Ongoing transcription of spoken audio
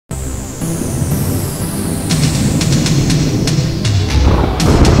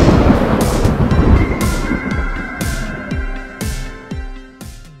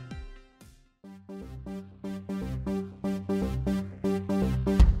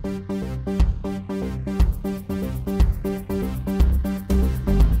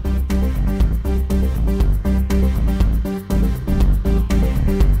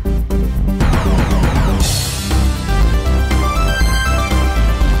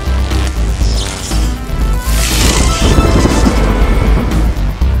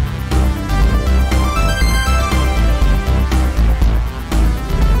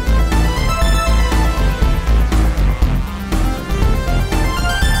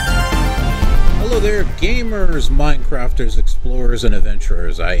Gamers, Minecrafters, explorers, and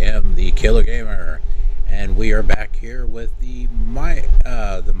adventurers. I am the Killer Gamer, and we are back here with the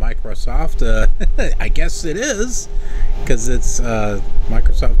Microsoft. I guess it is, because it's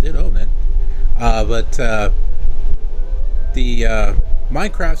Microsoft did own it. But the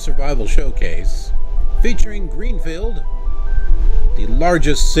Minecraft Survival Showcase, featuring Greenfield, the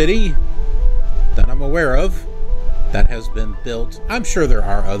largest city that I'm aware of that has been built. I'm sure there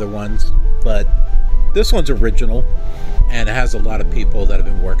are other ones, but this one's original, and it has a lot of people that have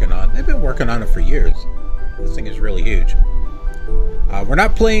been working on it. They've been working on it for years. This thing is really huge. We're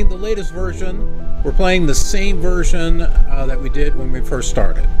not playing the latest version. We're playing the same version that we did when we first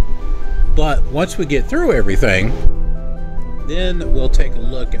started. But once we get through everything, then we'll take a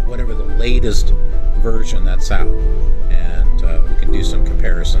look at whatever the latest version that's out. And we can do some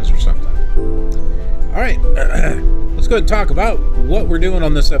comparisons or something. Alright, let's go ahead and talk about what we're doing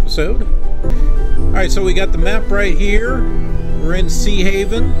on this episode. Alright, so we got the map right here. We're in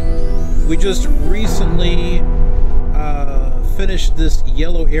Seahaven. We just recently finished this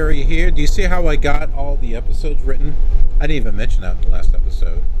yellow area here. Do you see how I got all the episodes written? I didn't even mention that in the last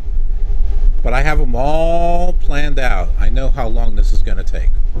episode. But I have them all planned out. I know how long this is going to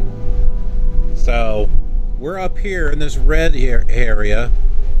take. So, we're up here in this red area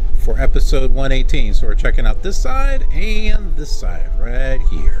for episode 118. So we're checking out this side and this side right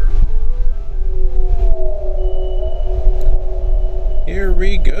here. Here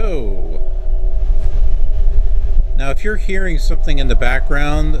we go. Now, if you're hearing something in the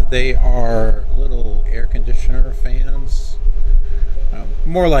background, they are little air conditioner fans.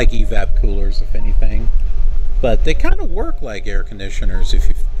 More like evap coolers, if anything. But they kind of work like air conditioners. If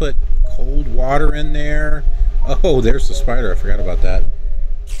you put cold water in there. Oh, there's the spider. I forgot about that.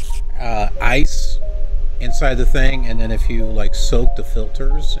 Ice inside the thing, and then if you like soak the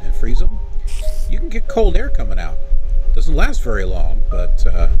filters and freeze them, you can get cold air coming out. Doesn't last very long, but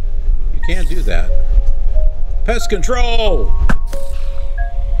you can do that. Pest control!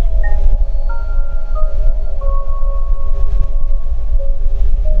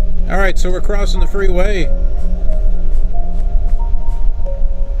 Alright, so we're crossing the freeway.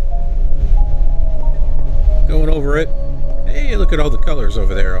 Going over it. Hey, look at all the colors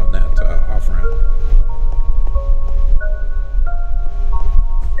over there on that off-ramp.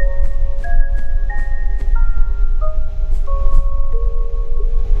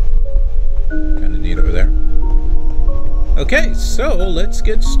 Kind of neat over there. Okay, so let's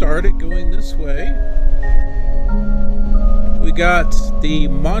get started going this way. We got the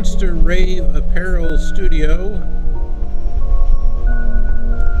Monster Rave Apparel Studio.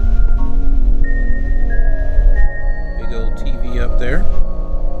 Big old TV up there.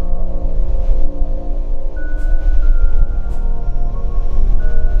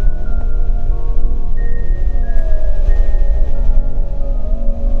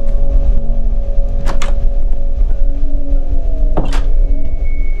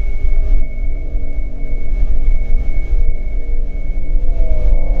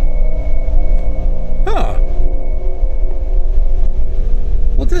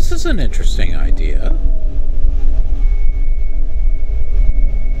 This is an interesting idea.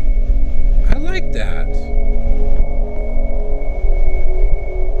 I like that.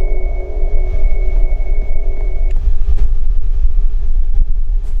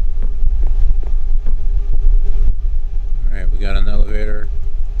 All right, we got an elevator.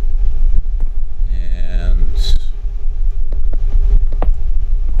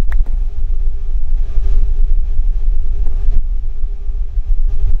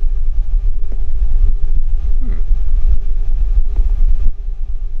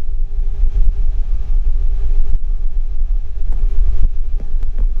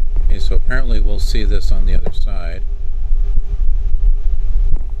 So apparently we'll see this on the other side.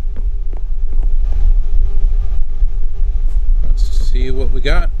 Let's see what we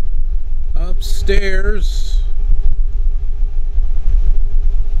got upstairs.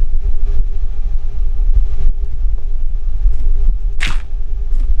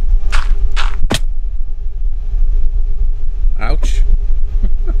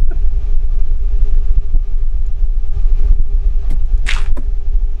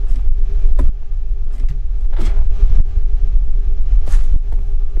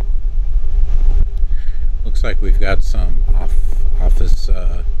 like we've got some office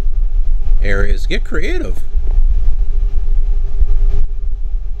areas. Get creative.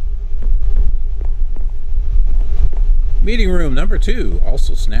 Meeting room number 2,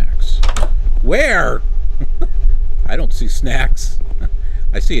 also snacks. Where? I don't see snacks.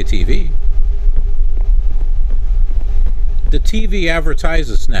 I see a TV. The TV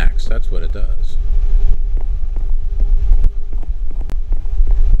advertises snacks. That's what it does.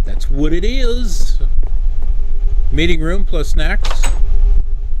 That's what it is. Meeting room plus snacks.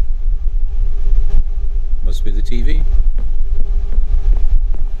 Must be the TV.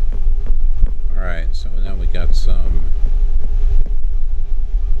 Alright, so now we got some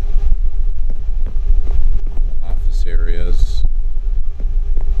office areas.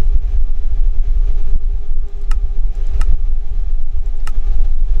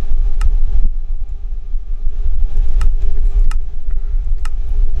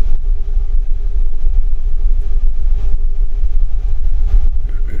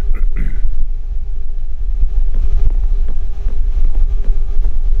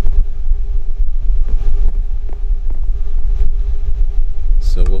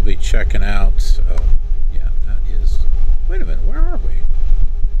 So we'll be checking out, oh, yeah, that is, wait a minute, where are we?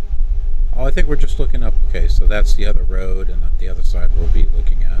 Oh, I think we're just looking up, okay, so that's the other road, and the other side we'll be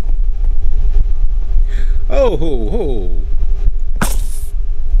looking at. Oh, ho, ho.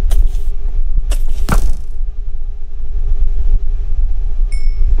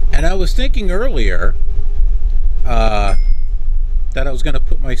 And I was thinking earlier that I was going to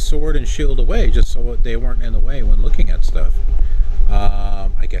put my sword and shield away just so they weren't in the way when looking at stuff.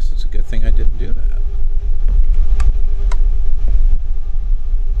 I guess it's a good thing I didn't do that.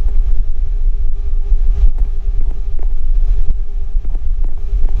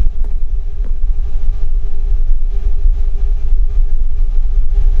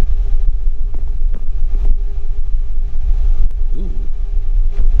 Ooh.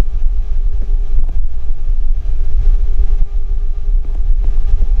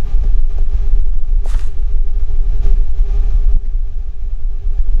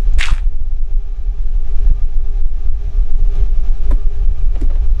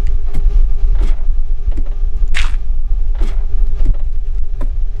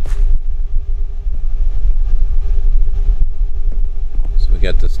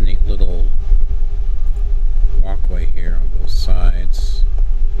 Got this neat little walkway here on both sides.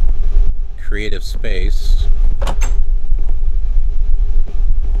 Creative space.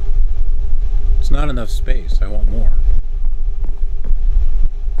 It's not enough space. I want more.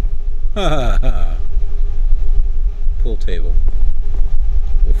 Ha ha ha. Pool table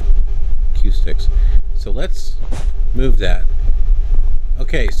with cue sticks. So let's move that.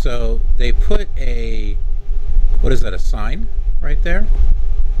 Okay, so they put a, what is that, a sign right there?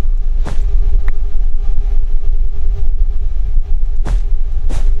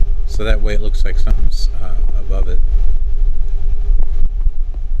 So that way it looks like something's above it.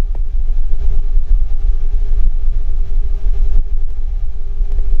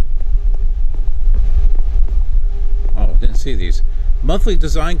 Oh, didn't see these. Monthly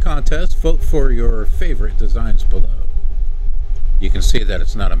design contest. Vote for your favorite designs below. You can see that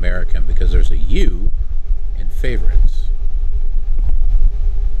it's not American because there's a U in favorites.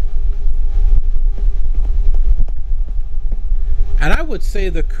 And I would say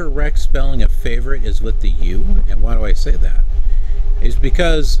the correct spelling of favorite is with the U. And why do I say that? Is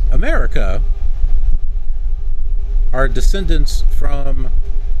because America are descendants from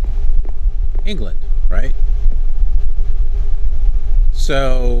England, right?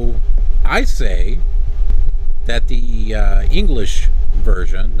 So I say that the English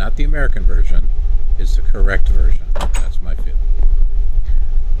version, not the American version, is the correct version. That's my feeling.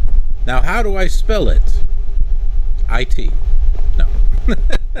 Now, how do I spell it? IT. No.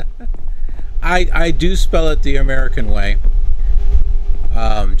 I do spell it the American way.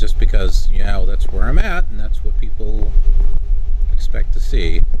 Just because, you know, that's where I'm at, and that's what people expect to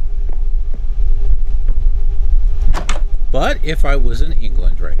see. But if I was in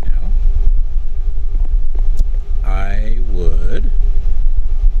England right now, I would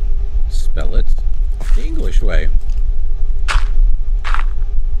spell it the English way.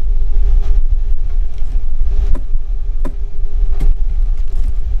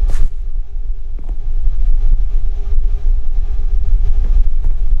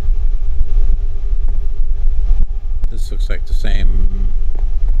 This looks like the same,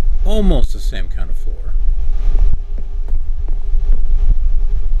 almost the same kind of floor.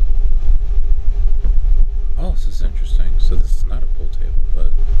 Oh, this is interesting. So this is not a pool table,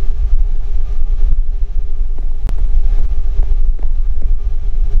 but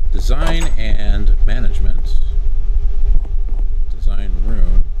design and management.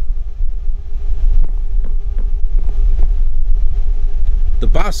 The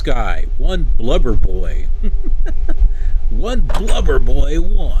boss guy. One blubber boy. One blubber boy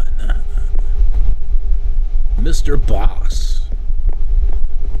won. Mr. Boss.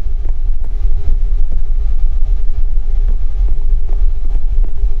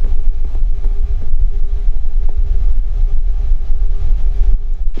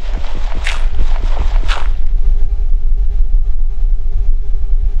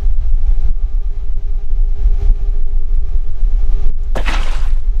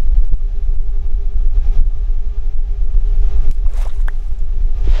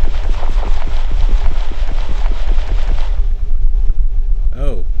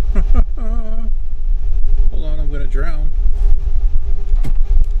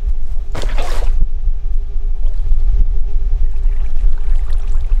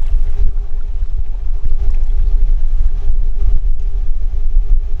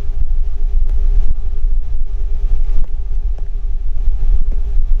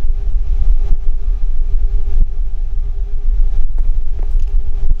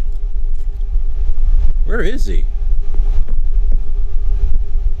 Where is he?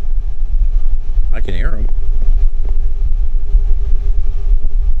 I can hear him.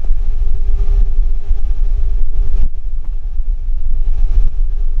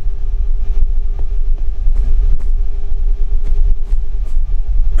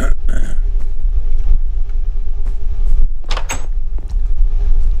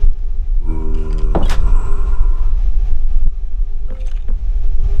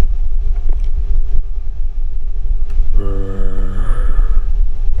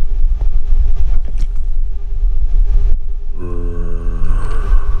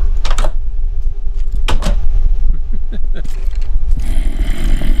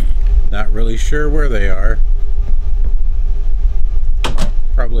 Not really sure where they are.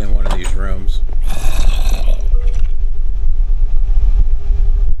 Probably in one of these rooms.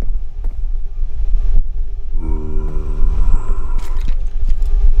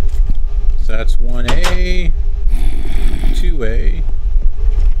 So that's 1A, 2A.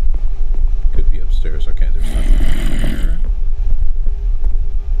 Could be upstairs. Okay, there's nothing there.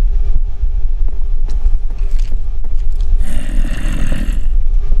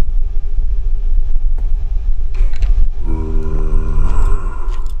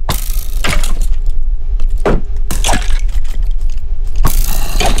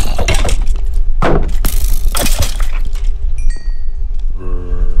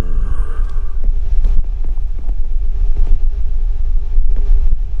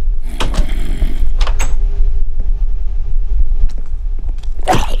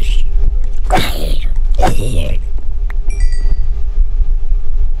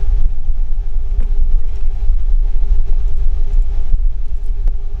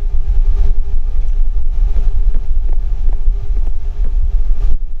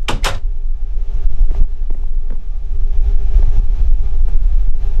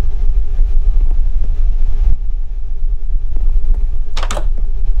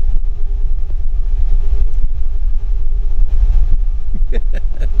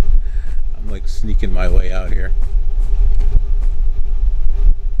 I'm like sneaking my way out here.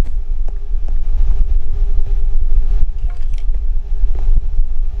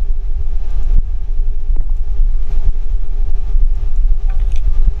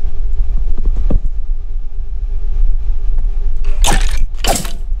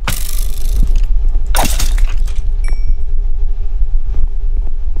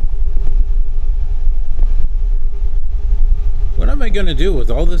 What am I going to do with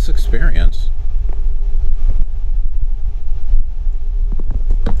all this experience?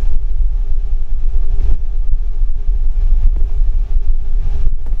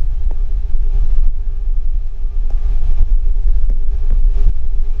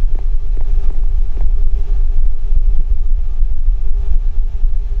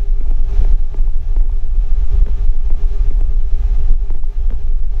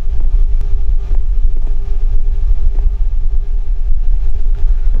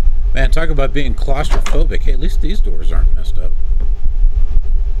 Man, talk about being claustrophobic. Hey, at least these doors aren't messed up.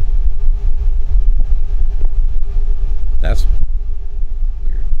 That's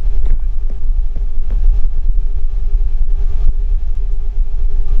weird. Okay.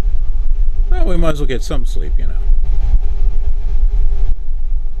 Well, we might as well get some sleep, you know.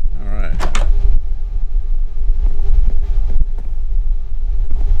 All right.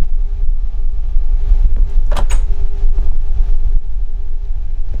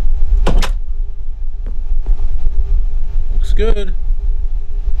 Good.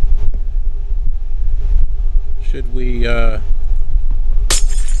 Should we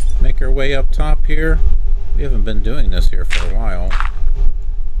make our way up top here? We haven't been doing this here for a while.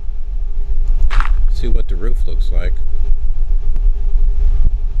 roof looks like.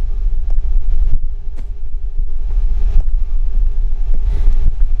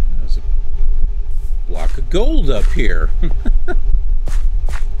 There's a block of gold up here.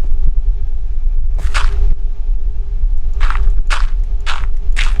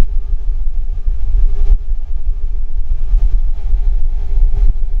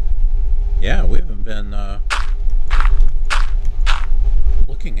 Yeah, we haven't been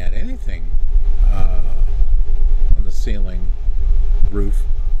looking at anything on the ceiling roof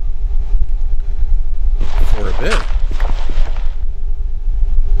for a bit.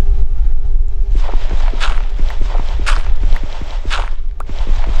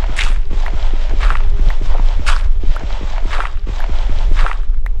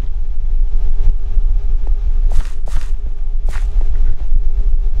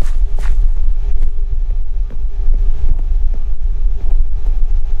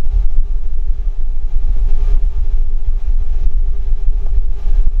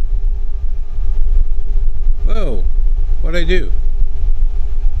 Whoa, what'd I do?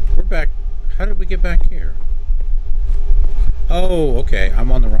 We're back. How did we get back here? Oh, okay. I'm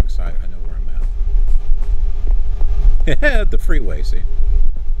on the wrong side. I know where I'm at. The freeway, see?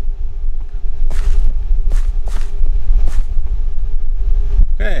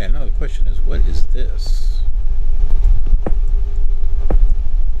 Okay, another question is, what is this?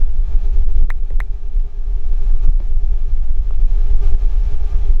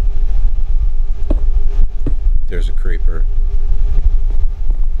 There's a creeper.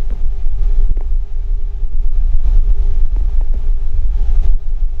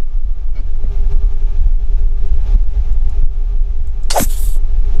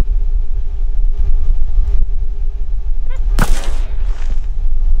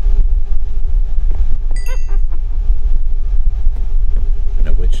 And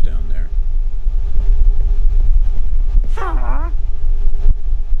a witch down there.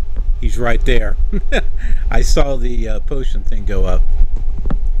 He's right there. I saw the potion thing go up.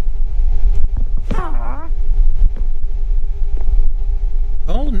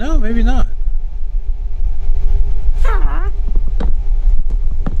 Oh, no, maybe not.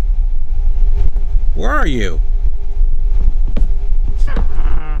 Where are you?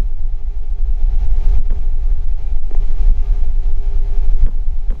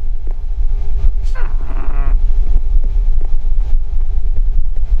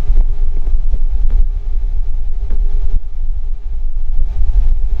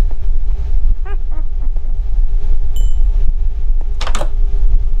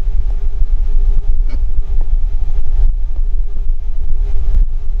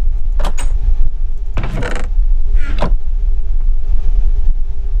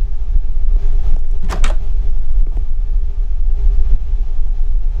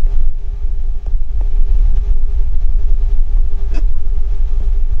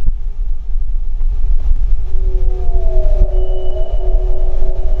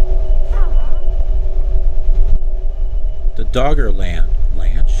 Dogger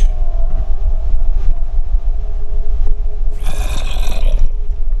Lanch?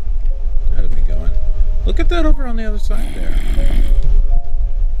 How's me going? Look at that over on the other side there.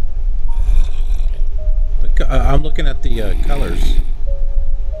 I'm looking at the colors.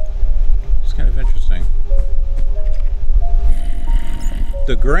 It's kind of interesting.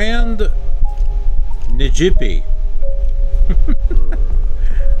 The Grand Nijipi.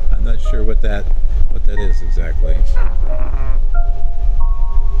 I'm not sure what that is exactly.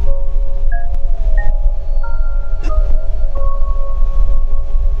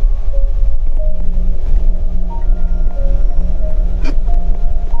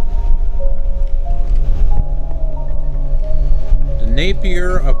 The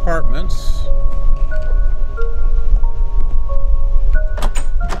Napier Apartments.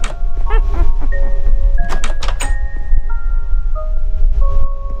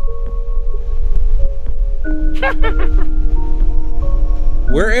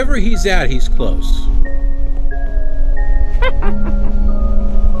 Wherever he's at, he's close.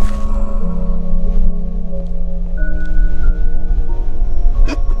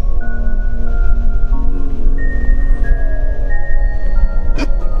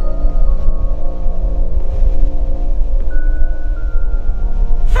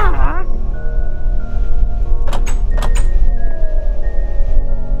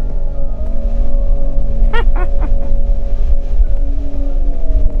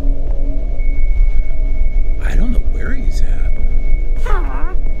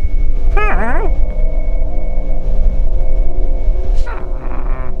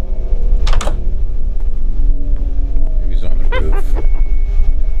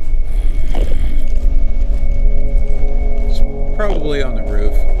 Probably on the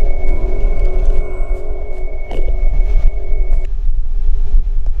roof.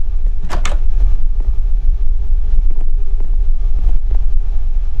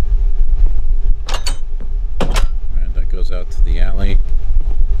 And that goes out to the alley.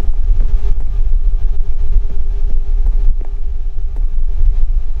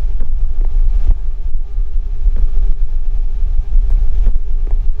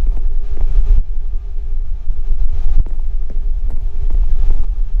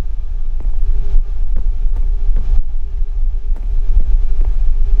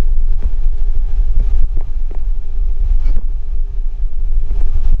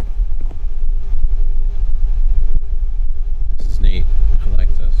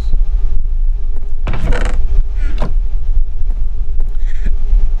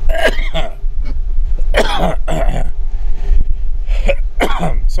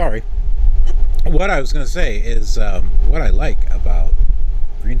 Sorry. What I was going to say is what I like about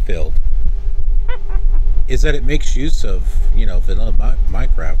Greenfield is that it makes use of, you know, vanilla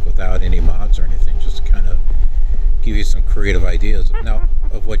Minecraft without any mods or anything, just to kind of give you some creative ideas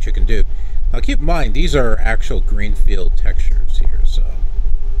of what you can do. Now keep in mind, these are actual Greenfield textures here, so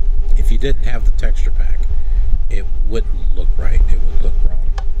if you didn't have the texture pack, it wouldn't look right, it would look wrong.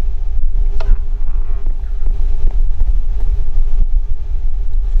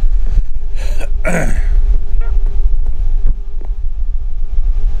 I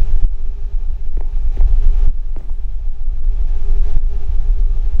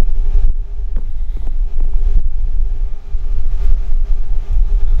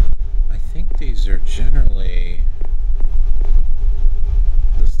think these are generally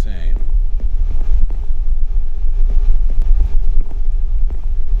the same.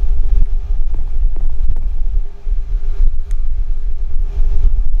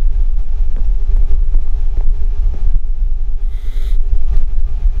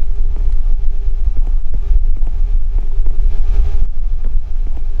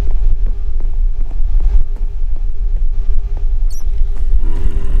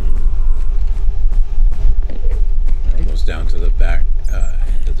 Down to the back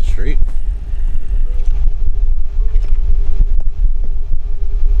end of the street.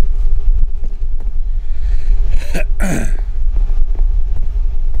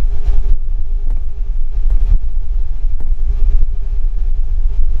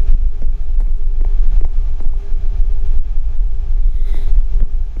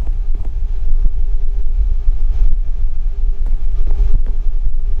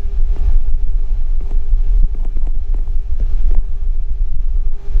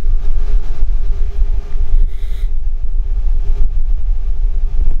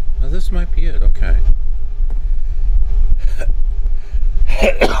 This might be it, okay.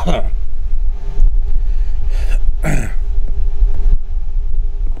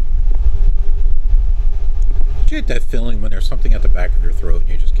 Did you get that feeling when there's something at the back of your throat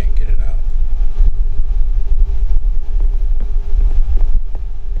and you just can't get it out?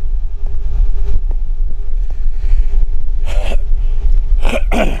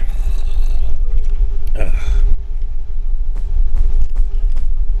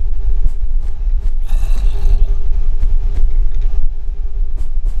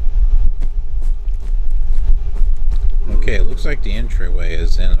 Okay, it looks like the entryway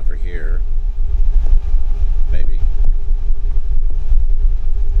is in over here. Maybe.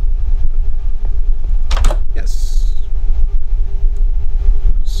 Yes.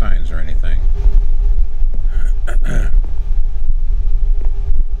 No signs or anything.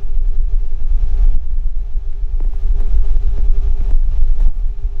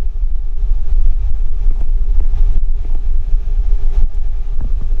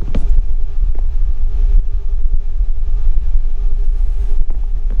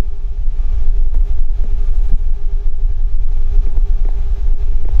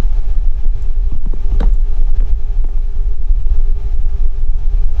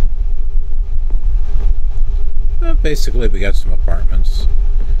 Basically, we got some apartments.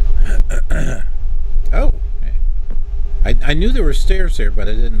 Oh, I knew there were stairs here, but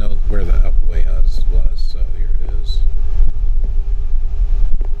I didn't know where the upway was. So here it is.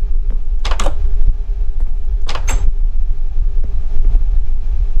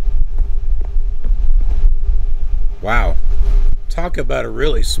 Wow, talk about a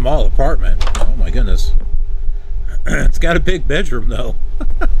really small apartment. Oh my goodness. It's got a big bedroom though.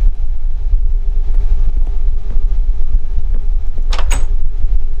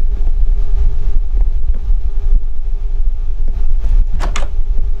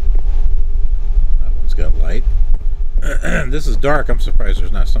 Got light. This is dark. I'm surprised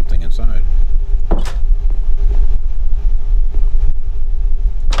there's not something inside.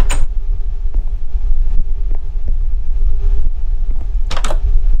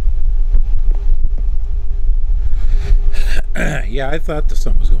 Yeah, I thought the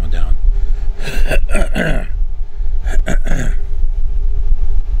sun was going down.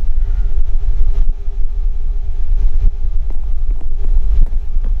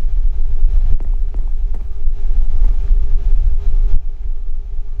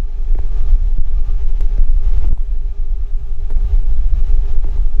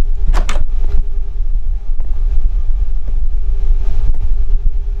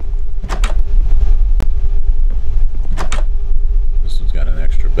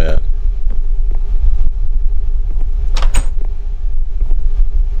 Bed.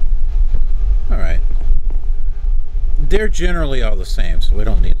 All right. They're generally all the same, so we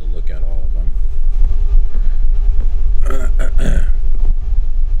don't need to look at all of them.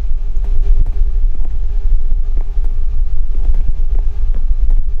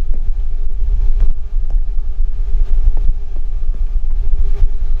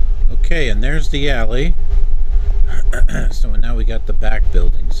 Okay, and there's the alley. So now we got the back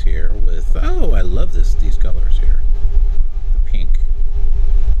buildings here with, oh, I love these colors here. The pink.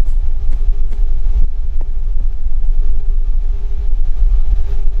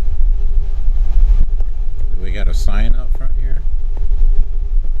 Do we got a sign out front here?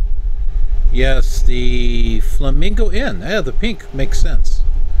 Yes, the Flamingo Inn. Yeah, the pink makes sense.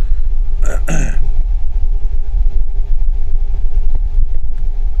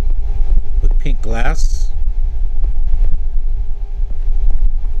 With pink glass.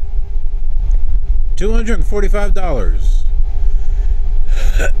 $245.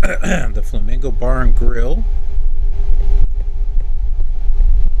 The Flamingo Bar and Grill.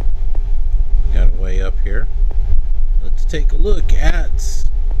 Got it way up here. Let's take a look at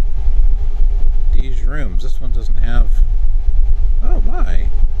these rooms. This one doesn't have... Oh my.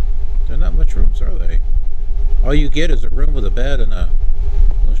 There are not much rooms, are they? All you get is a room with a bed and a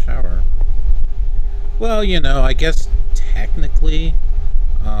little shower. Well, you know, I guess technically...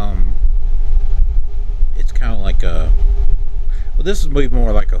 it's kind of like a, well, this is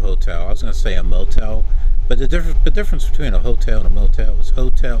more like a hotel. I was going to say a motel, but the difference between a hotel and a motel is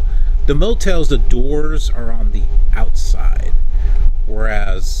the motels, the doors are on the outside,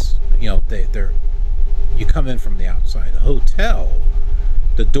 whereas, you know, you come in from the outside. A hotel,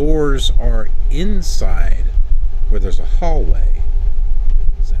 the doors are inside where there's a hallway.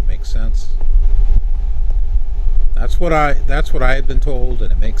 Does that make sense? That's what I had been told,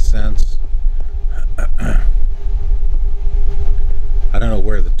 and it makes sense. I don't know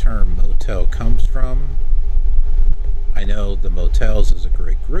where the term motel comes from. I know the Motels is a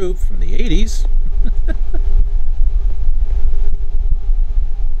great group from the 80s. You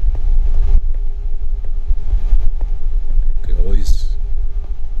could always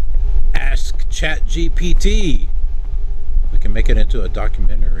ask ChatGPT. We can make it into a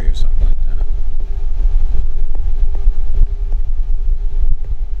documentary or something like that.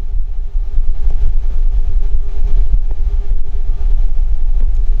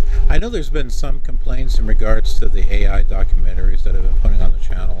 I know there's been some complaints in regards to the AI documentaries that I've been putting on the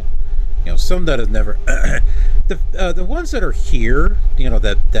channel. You know, some that have never... the ones that are here, you know,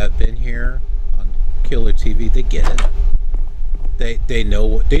 that have been here on KILRtv, they get it. They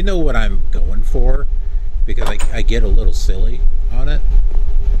know what I'm going for, because I get a little silly on it.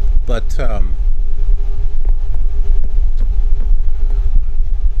 But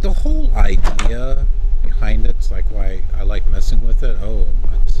the whole idea behind it's like why I like messing with it. Oh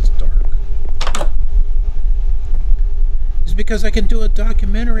my, this is dark. It's because I can do a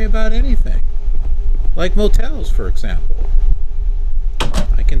documentary about anything, like motels, for example.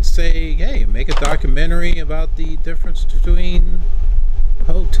 I can say, hey, make a documentary about the difference between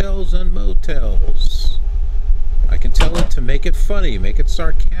hotels and motels. I can tell it to make it funny, make it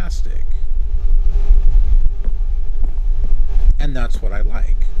sarcastic, and that's what I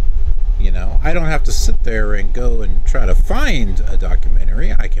like. You know, I don't have to sit there and go and try to find a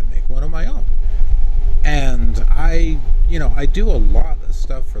documentary. I can make one of my own. And I do a lot of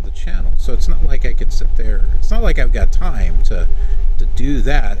stuff for the channel. So it's not like I can sit there. It's not like I've got time to do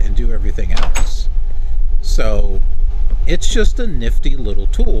that and do everything else. So it's just a nifty little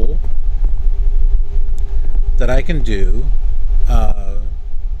tool that I can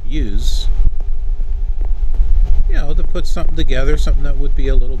use, you know, to put something together, something that would be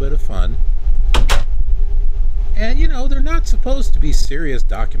a little bit of fun. And, you know, they're not supposed to be serious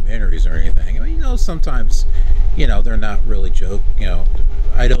documentaries or anything. I mean, you know, sometimes, you know, they're not really joke, you know,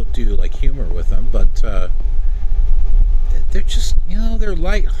 I don't do like humor with them, but they're just, you know, they're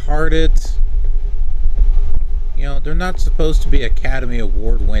lighthearted. You know, they're not supposed to be Academy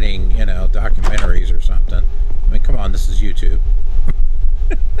Award winning, you know, documentaries or something. I mean, come on, this is YouTube.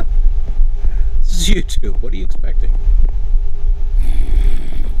 This is YouTube. What are you expecting?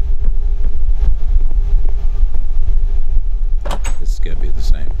 This is gonna be the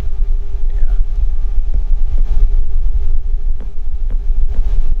same. Yeah.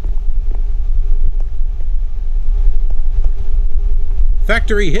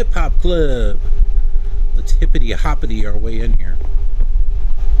 Factory Hip Hop Club. Let's hippity hoppity our way in here.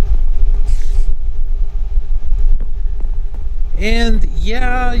 And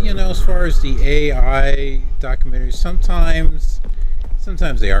yeah, you know, as far as the AI documentaries, sometimes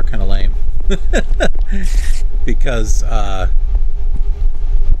they are kind of lame. Because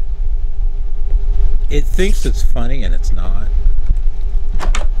it thinks it's funny and it's not.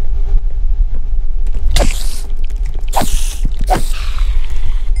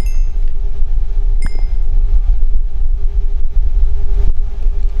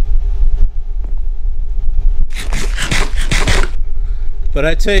 But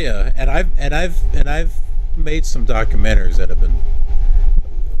I tell you, and I've made some documentaries that have been,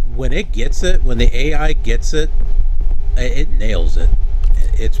 when it gets it, when the AI gets it, it nails it.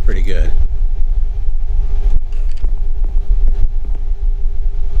 It's pretty good.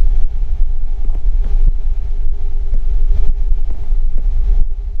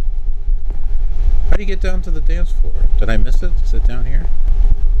 How do you get down to the dance floor? Did I miss it? Is it down here?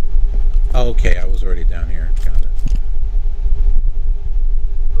 Oh, okay, I was already down here. Got it.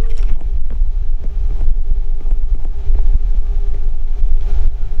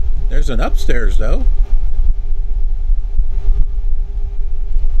 There's an upstairs, though.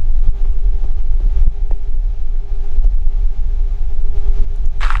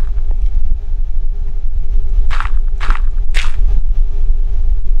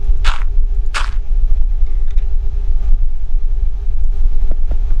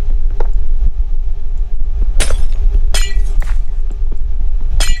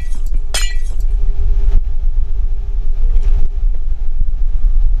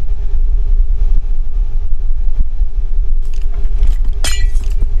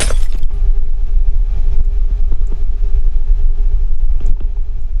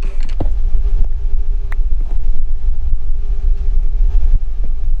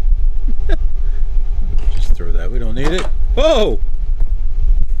 We don't need it. Whoa!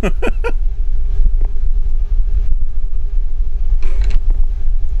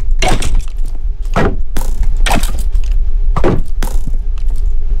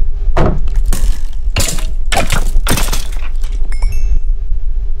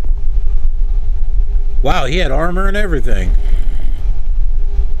 Wow, he had armor and everything.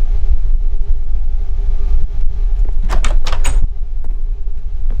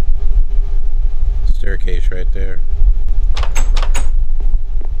 Staircase right there.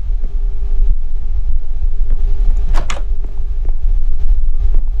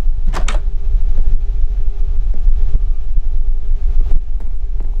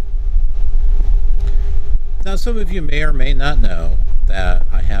 Now, some of you may or may not know that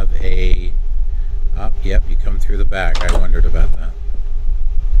I have a... Oh, yep, you come through the back. I wondered about that.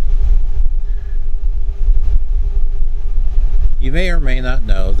 You may or may not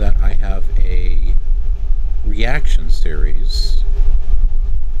know that I have a reaction series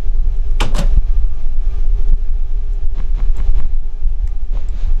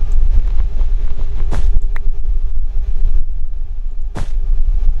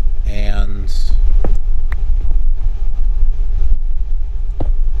and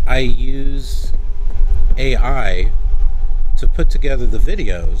I use AI to put together the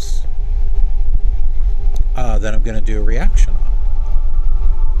videos that I'm going to do a reaction on.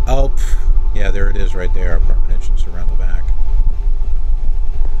 Oh, yeah, there it is right there, apartment entrance around the back.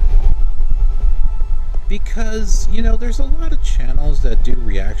 Because, you know, there's a lot of channels that do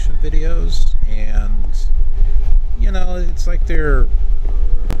reaction videos, and, you know, it's like they're...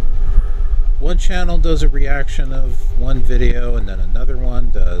 One channel does a reaction of one video, and then another one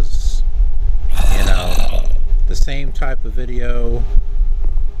does, you know, the same type of video.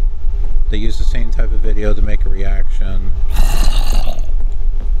 They use the same type of video to make a reaction.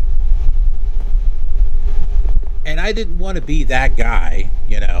 And I didn't want to be that guy,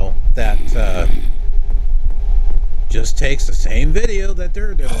 you know, that just takes the same video that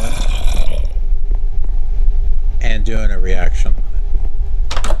they're doing and doing a reaction on it.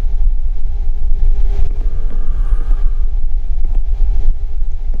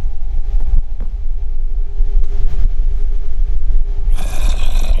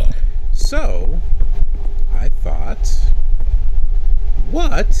 So, I thought,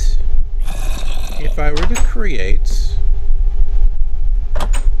 what if I were to create...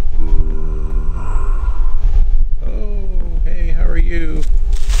 Oh, hey, how are you?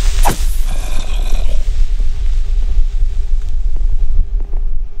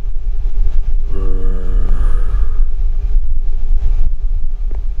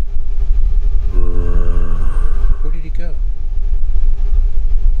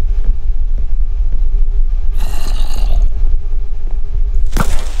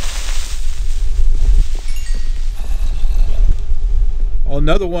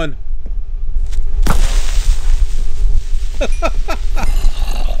 another one.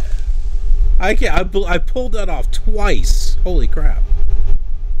 I can't. I pulled that off twice. Holy crap.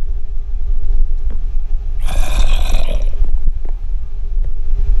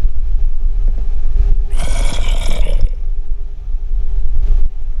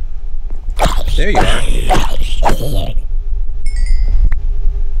 There you are.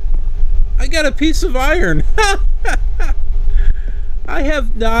 I got a piece of iron. I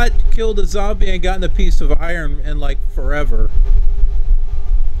have not killed a zombie and gotten a piece of iron in like forever.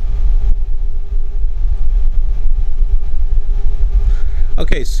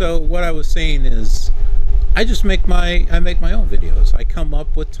 Okay, so what I was saying is I just make my own videos. I come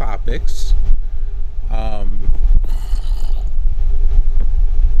up with topics.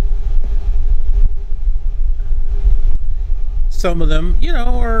 Some of them, you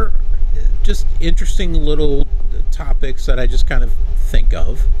know, are just interesting little topics that I just kind of think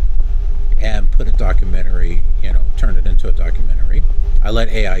of and put a documentary, you know, turn it into a documentary. I let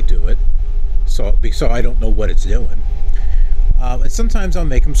AI do it, so I don't know what it's doing. And sometimes I'll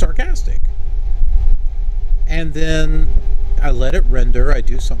make them sarcastic. And then I let it render. I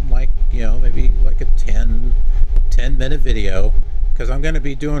do something like, you know, maybe like a 10-minute video, because I'm going to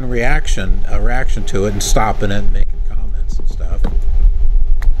be doing a reaction to it and stopping it and making comments and stuff.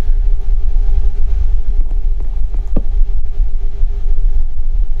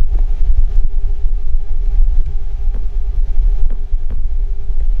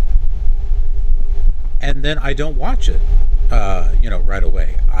 And then I don't watch it, you know, right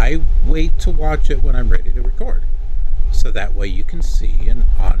away. I wait to watch it when I'm ready to record. So that way you can see an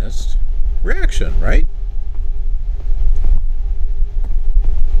honest reaction, right?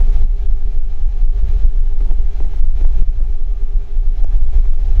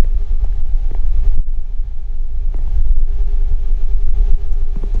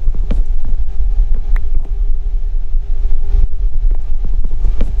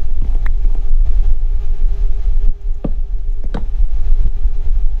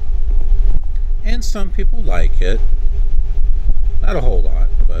 And some people like it. Not a whole lot,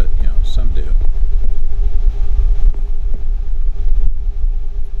 but, you know, some do.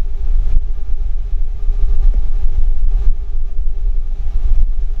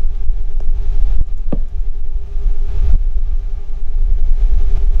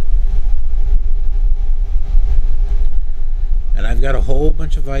 And I've got a whole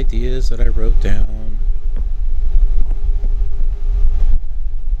bunch of ideas that I wrote down.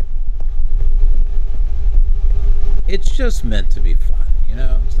 It's just meant to be fun, you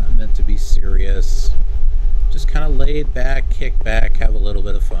know? It's not meant to be serious. Just kind of laid back, kick back, have a little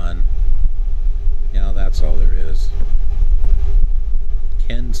bit of fun. You know, that's all there is.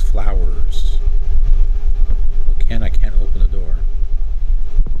 Ken's Flowers. Well, Ken, I can't open the door.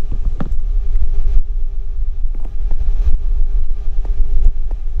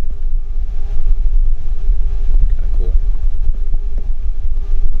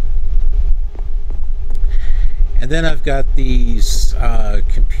 And then I've got these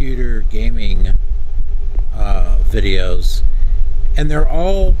computer gaming videos, and they're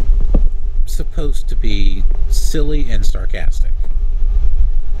all supposed to be silly and sarcastic,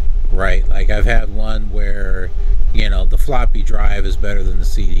 right? Like I've had one where, you know, the floppy drive is better than the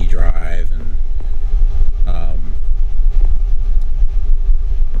CD drive, and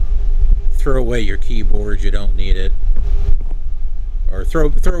throw away your keyboard, you don't need it, or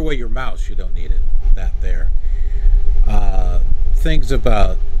throw away your mouse, you don't need it. That there. Things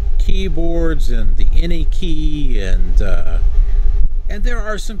about keyboards and the any key, and there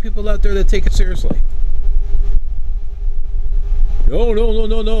are some people out there that take it seriously.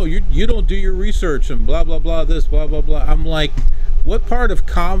 No, you don't do your research and blah blah blah, this blah blah blah. I'm like, what part of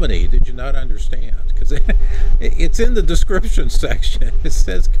comedy did you not understand? Because it's in the description section. It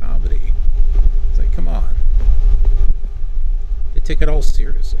says comedy. It's like, come on. They take it all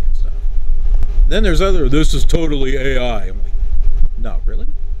seriously and stuff. Then there's this is totally AI. I'm like, no, really?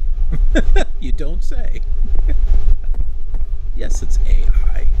 You don't say. Yes, it's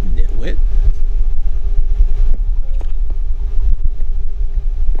AI, nitwit.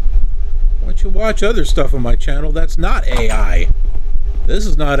 Why don't you watch other stuff on my channel that's not AI? This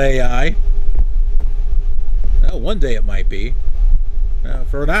is not AI. Well, one day it might be.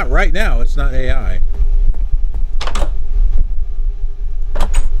 For not right now, it's not AI.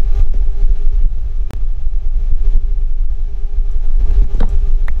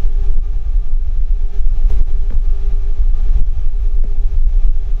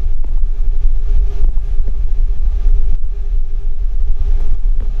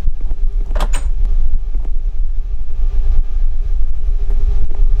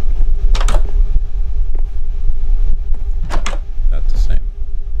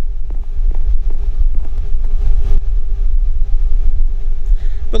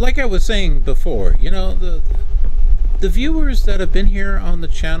 like I was saying before, you know, the viewers that have been here on the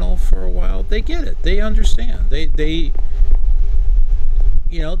channel for a while, they get it. They understand. They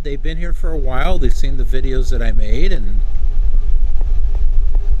you know, they've been here for a while. They've seen the videos that I made, and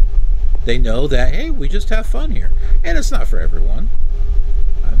they know that, hey, we just have fun here. And it's not for everyone.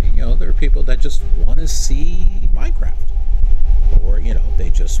 I mean, you know, there are people that just want to see Minecraft. Or, you know, they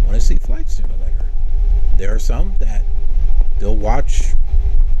just want to see Flight Simulator. There are some that they'll watch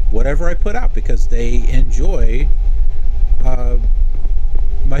whatever I put out because they enjoy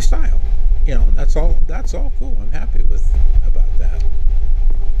my style. You know, that's all cool. I'm happy about that.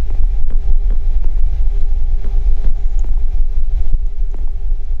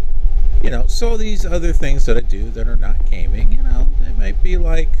 You know, so these other things that I do that are not gaming, you know, they might be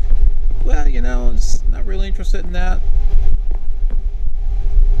like, well, you know, it's not really interested in that.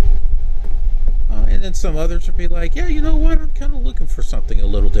 And then some others will be like, yeah, you know what, I'm kind of looking for something a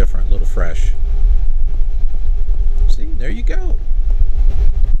little different, a little fresh. See, there you go.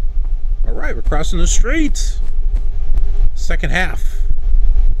 All right, we're crossing the street. Second half.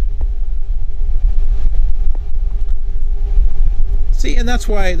 See, and that's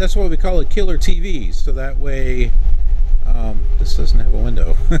why we call it KILRtv, so that way, this doesn't have a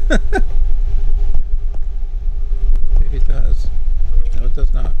window. Maybe it does. No, it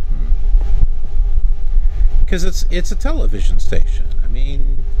does not. Because it's a television station. I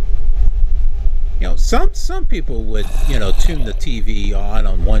mean, you know, some people would, you know, tune the TV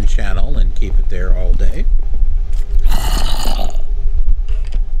on one channel and keep it there all day.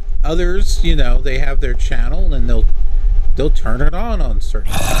 Others, you know, they have their channel and they'll turn it on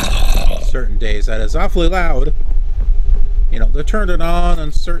certain days. That is awfully loud. You know, they'll turn it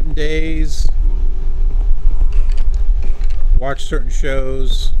on certain days. Watch certain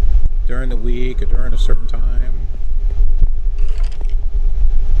shows during the week or during a certain time.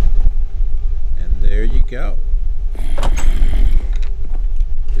 And there you go.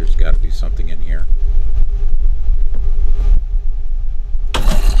 There's got to be something in here.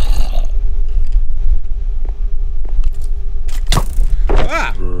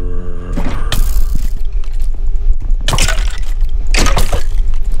 Ah!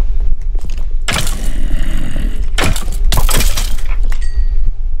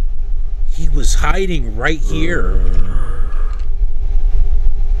 He was hiding right here.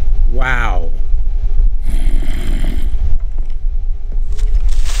 Wow.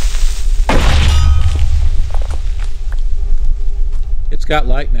 It's got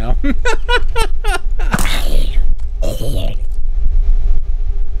light now.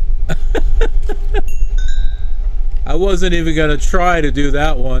 I wasn't even gonna try to do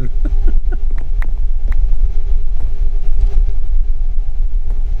that one.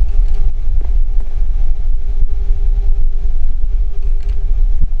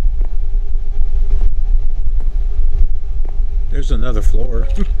 There's another floor.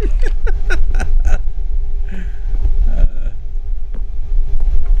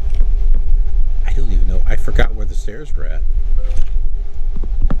 I don't even know. I forgot where the stairs were at.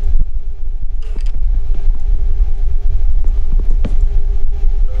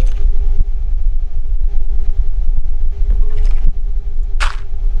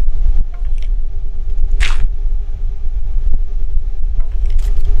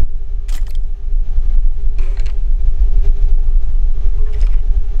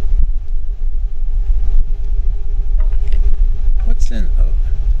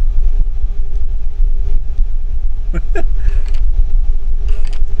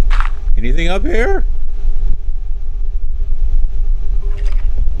 Anything up here?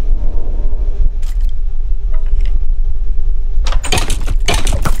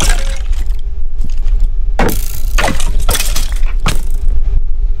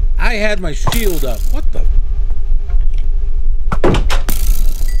 I had my shield up. What the?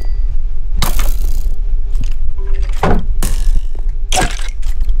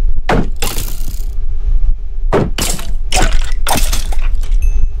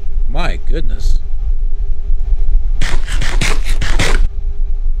 My goodness.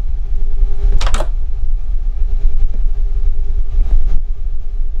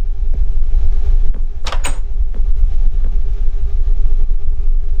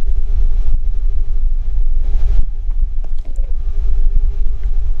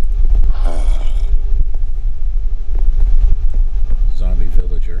 Zombie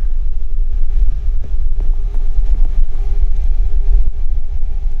villager.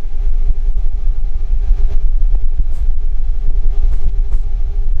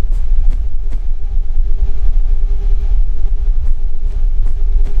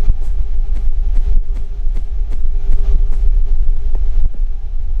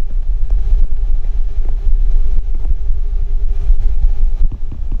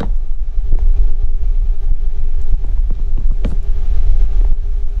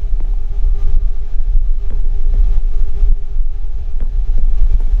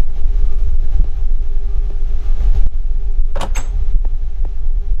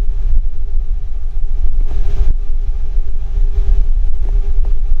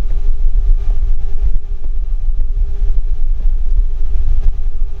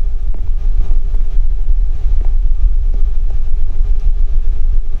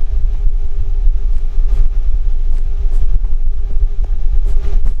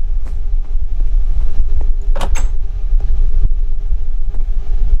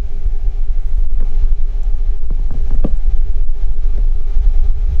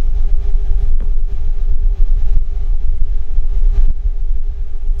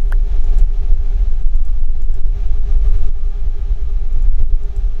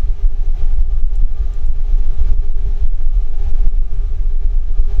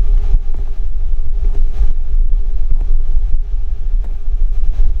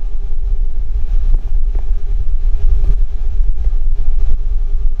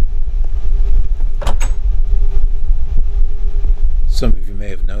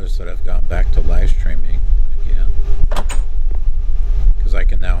 that I've gone back to live streaming again, because I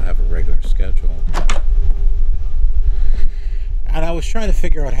can now have a regular schedule. And I was trying to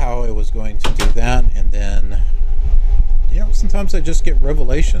figure out how I was going to do that, and then, you know, sometimes I just get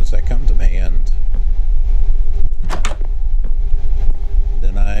revelations that come to me, and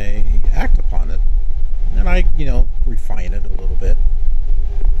then I act upon it, and I, you know, refine it a little bit.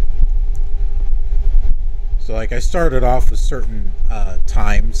 So, like, I started off with certain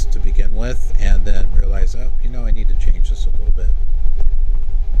times to begin with, and then realized, oh, you know, I need to change this a little bit,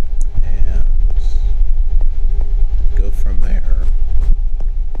 and go from there.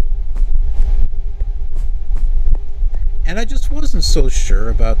 And I just wasn't so sure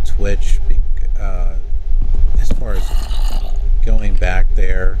about Twitch, as far as going back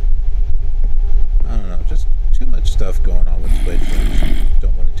there. I don't know, just too much stuff going on with Twitch that I just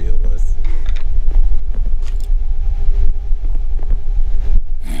don't want to deal with.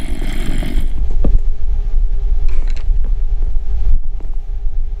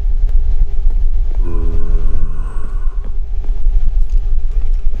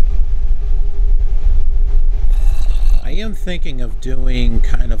 I am thinking of doing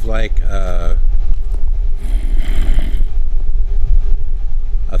kind of like a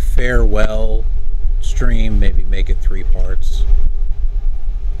farewell stream, maybe make it 3 parts.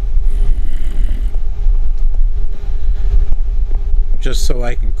 Just so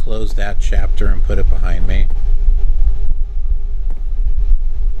I can close that chapter and put it behind me.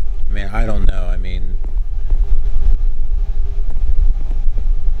 I mean, I don't know. I mean,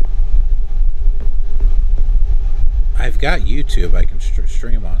 I've got YouTube I can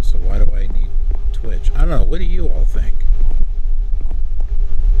stream on, so why do I need Twitch? I don't know. What do you all think?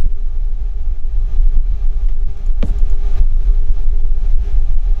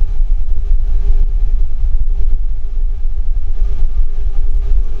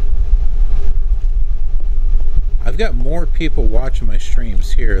 I've got more people watching my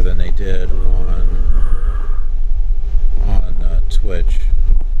streams here than they did on Twitch.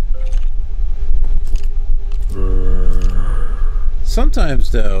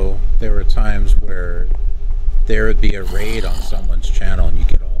 Sometimes, though, there were times where there would be a raid on someone's channel and you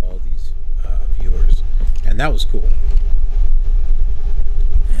get all these viewers, and that was cool.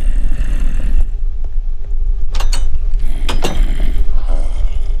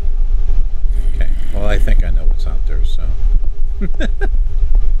 Okay, well, I think I know what's out there, so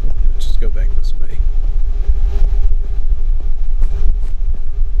just go back this way.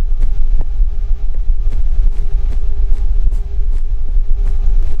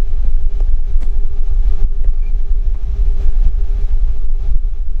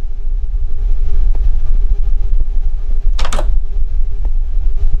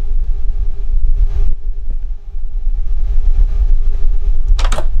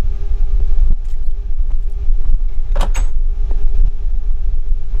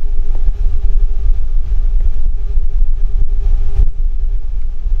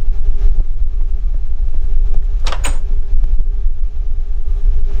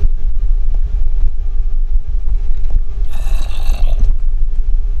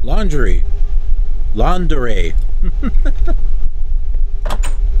 Laundry. Laundry.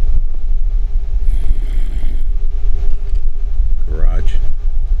 Garage.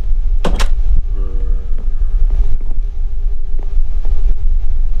 I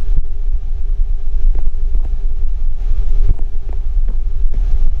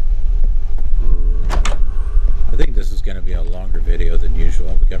think this is going to be a longer video than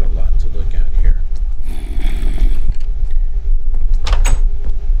usual. We got a lot to look at here.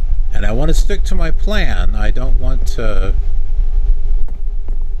 And I want to stick to my plan. I don't want to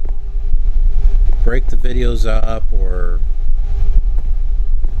break the videos up, or,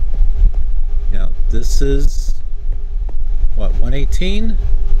 you know, this is, what, 118? And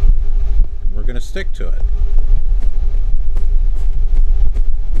we're going to stick to it.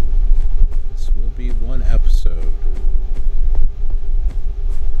 This will be one episode.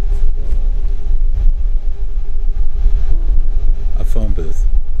 A phone booth.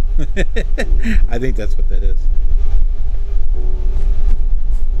 I think that's what that is.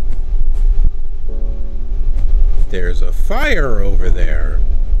 There's a fire over there.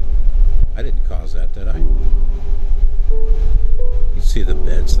 I didn't cause that, did I? You see the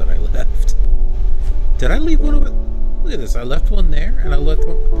beds that I left. Did I leave one of it? Look at this. I left one there, and I left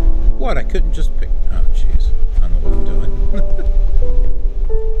one. What? I couldn't just pick. Oh, jeez. I don't know what I'm doing.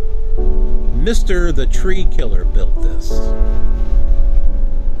 Mr. the Tree Killer built this.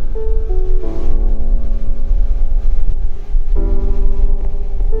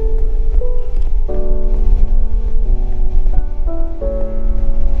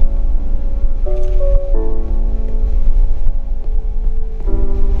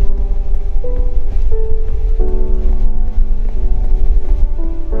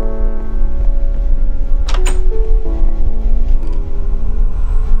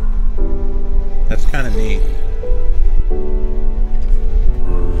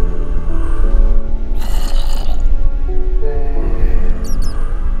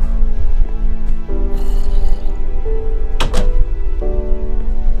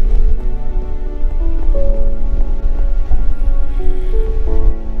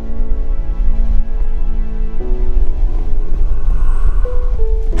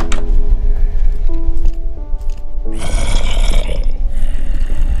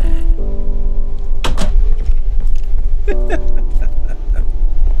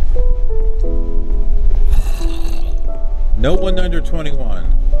 under 21.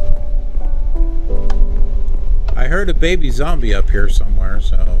 I heard a baby zombie up here somewhere,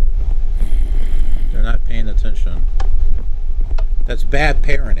 so they're not paying attention. That's bad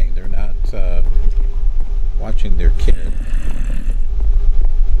parenting. They're not watching their kid.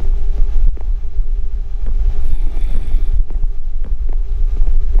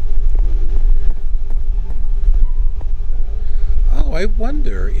 Oh, I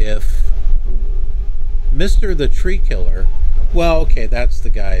wonder if Mr. the Tree Killer. Well, okay, that's the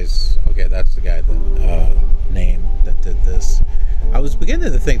guy's. Okay, that's the guy that name that did this. I was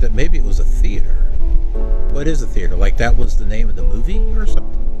beginning to think that maybe it was a theater. What is a theater? Like that was the name of the movie or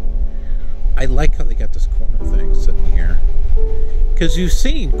something? I like how they got this corner thing sitting here. Because you've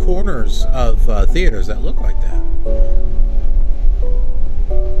seen corners of theaters that look like that.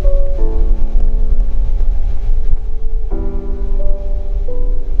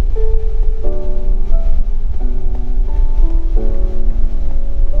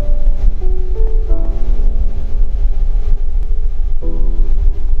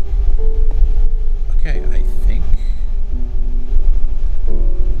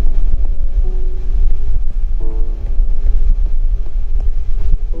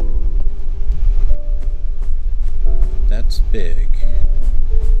 Big,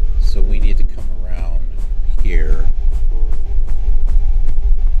 so we need to come around here.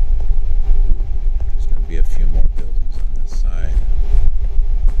 There's going to be a few more buildings on this side.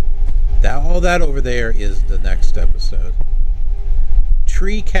 All that over there is the next episode.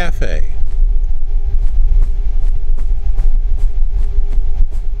 Tree Cafe.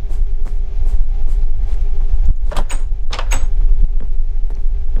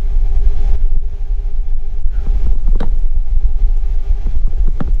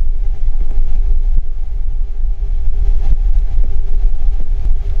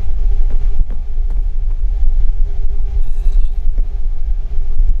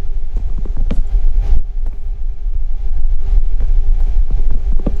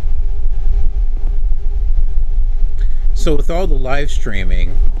 So with all the live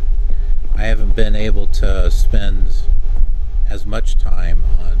streaming, I haven't been able to spend as much time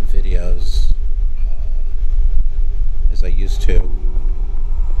on videos as I used to.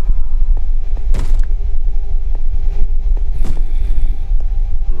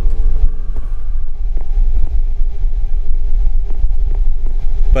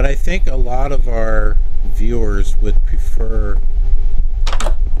 But I think a lot of our viewers would prefer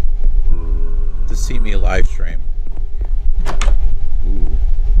to see me live stream.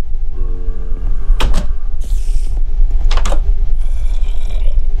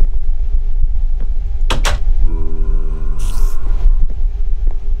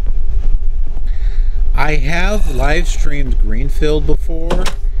 I have live streamed Greenfield before,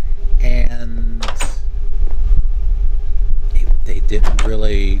 and they didn't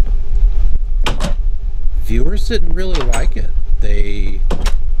really, viewers didn't really like it. They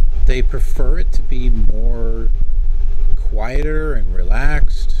prefer it to be more quieter and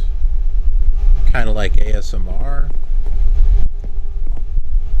relaxed, kind of like ASMR.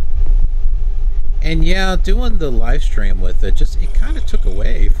 And yeah, doing the live stream with it, it kind of took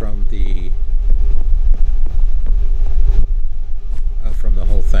away from the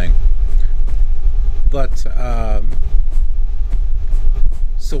whole thing. But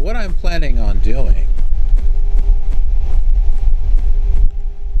so what I'm planning on doing,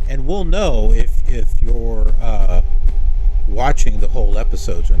 and we'll know if you're watching the whole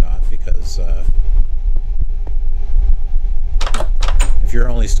episodes or not, because if you're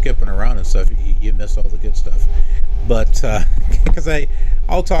only skipping around and stuff, you miss all the good stuff. But because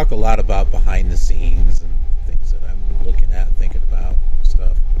I'll talk a lot about behind the scenes and things that I'm looking at, thinking about and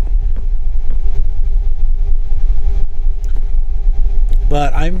stuff.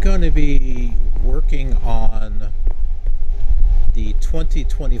 But I'm going to be working on the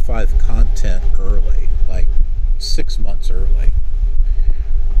 2025 content early, like 6 months early.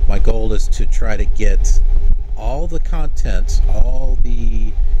 My goal is to try to get all the content, all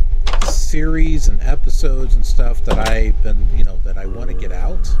the series and episodes and stuff that that I want to get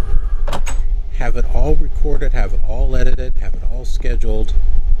out, have it all recorded, have it all edited, have it all scheduled.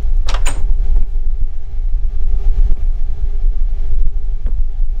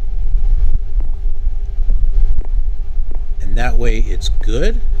 And that way it's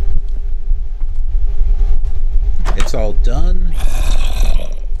good. It's all done.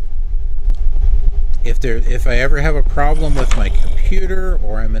 If I ever have a problem with my computer,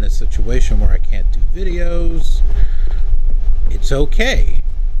 or I'm in a situation where I can't do videos, it's okay,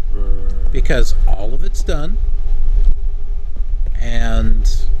 because all of it's done and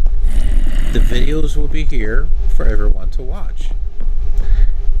the videos will be here for everyone to watch.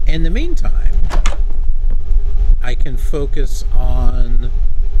 In the meantime, I can focus on,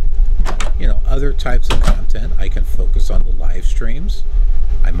 you know, other types of content. I can focus on the live streams.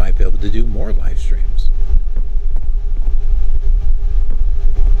 I might be able to do more live streams.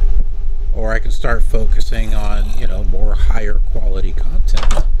 Or I can start focusing on, you know, more higher quality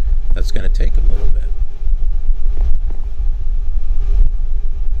content. That's going to take a little bit.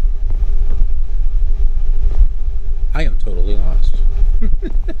 I am totally lost.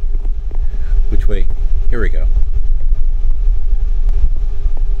 Which way? Here we go.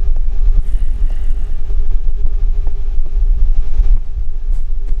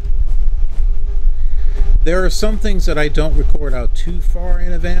 There are some things that I don't record out too far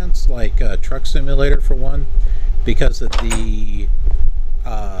in advance, like Truck Simulator for one, because of the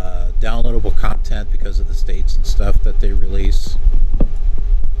downloadable content, because of the states and stuff that they release.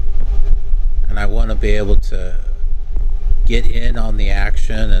 And I want to be able to get in on the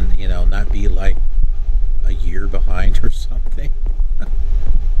action and, you know, not be like a year behind or something.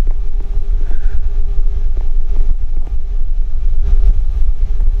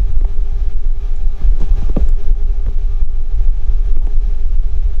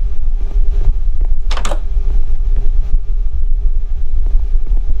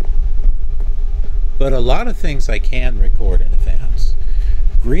 But a lot of things I can record in advance.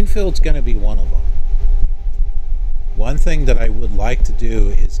 Greenfield's going to be one of them. One thing that I would like to do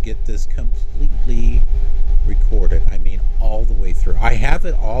is get this completely recorded. I mean, all the way through. I have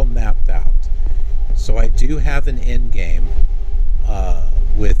it all mapped out. So I do have an end game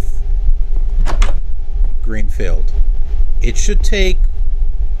with Greenfield. It should take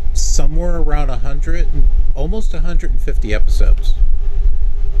somewhere around 100, almost 150 episodes.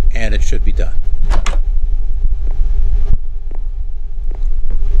 And it should be done.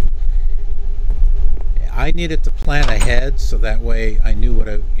 I needed to plan ahead so that way I knew what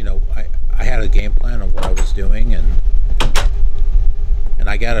I had a game plan on what I was doing, and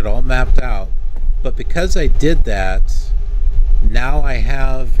I got it all mapped out. But because I did that, now I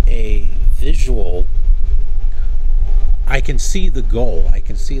have a visual. I can see the goal. I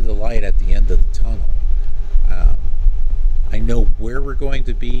can see the light at the end of the tunnel. I know where we're going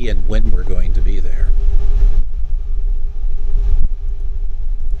to be and when we're going to be there.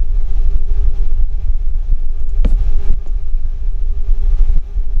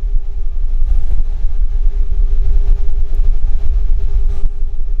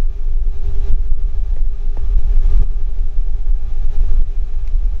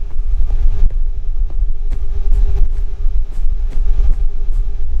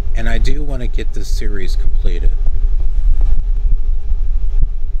 And I do want to get this series completed.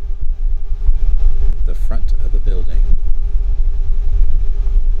 The front of the building.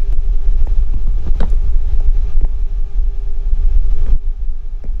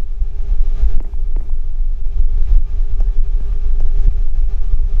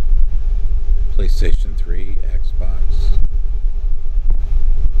 PlayStation 3, Xbox.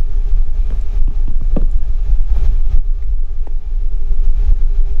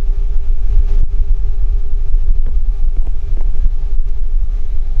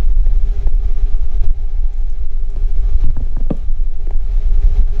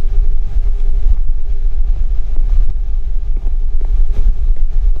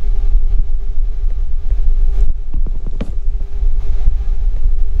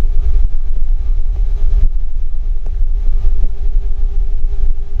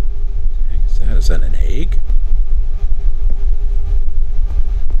 Is that an egg?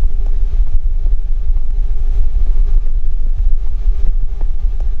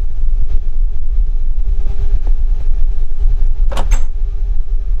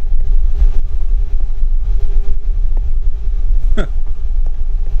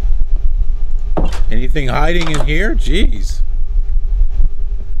 Anything hiding in here? Jeez.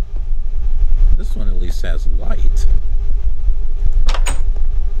 This one at least has light.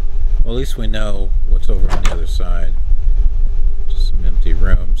 Well, at least we know what's over on the other side. Just some empty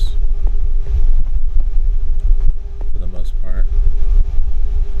rooms. For the most part.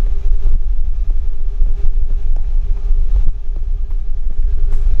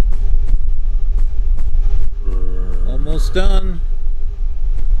 Almost done.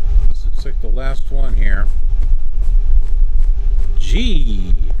 This looks like the last one here.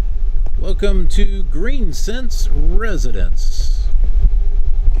 G. Welcome to Green Sense Residence.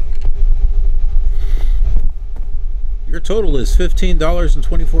 Your total is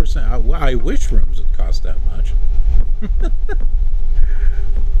 $15.24. I wish rooms would cost that much.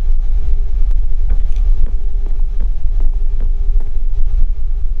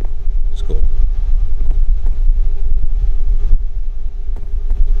 It's cool.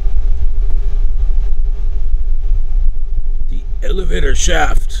 elevator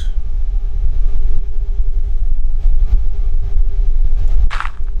shaft.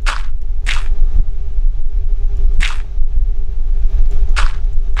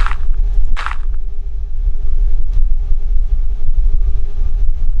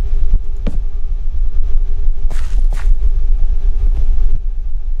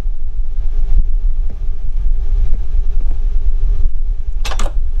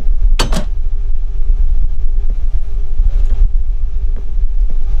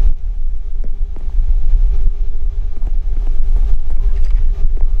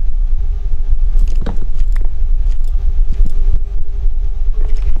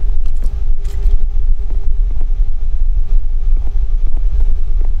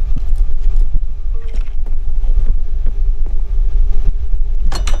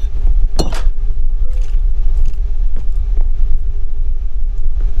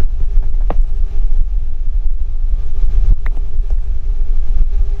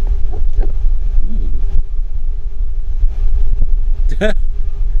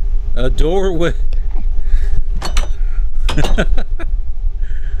 A door with...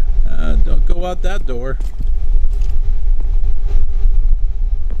 don't go out that door.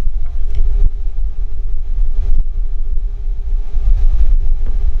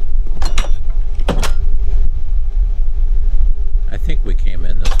 I think we came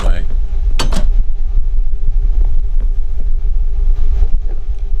in this way.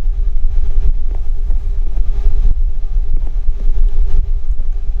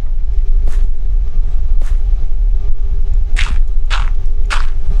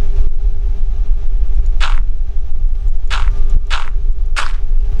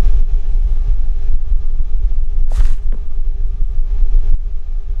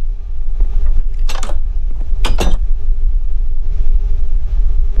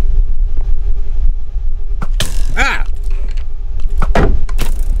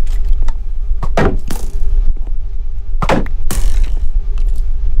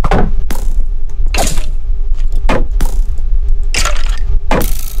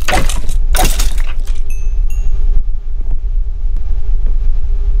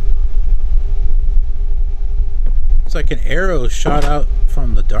 It's like an arrow shot out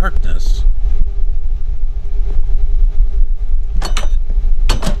from the darkness.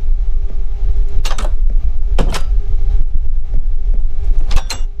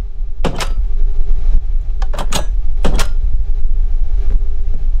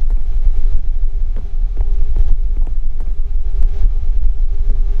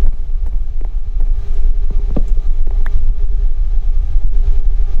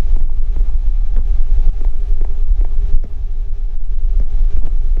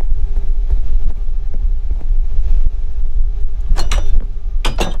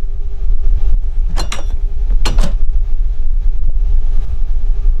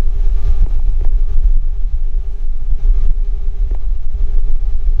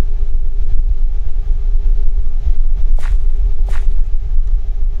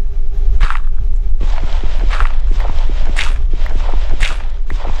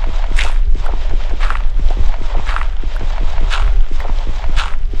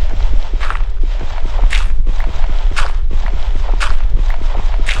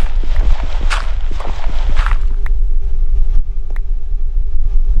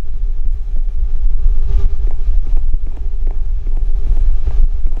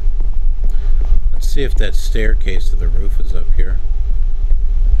 See if that staircase to the roof is up here,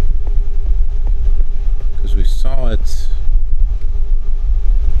 because we saw it.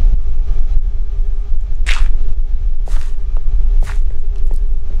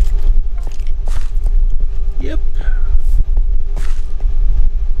 Yep.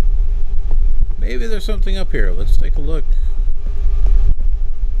 Maybe there's something up here. Let's take a look.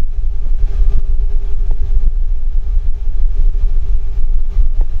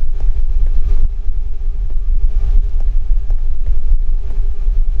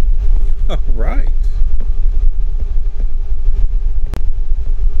 Right.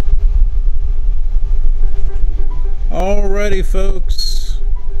 Alrighty, folks.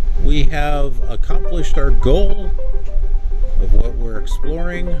 We have accomplished our goal of what we're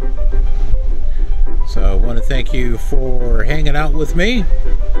exploring. So I want to thank you for hanging out with me,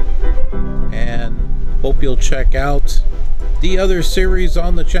 and hope you'll check out the other series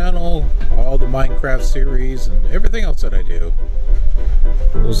on the channel, all the Minecraft series and everything else that I do.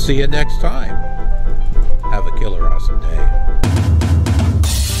 We'll see you next time. Have a killer awesome day.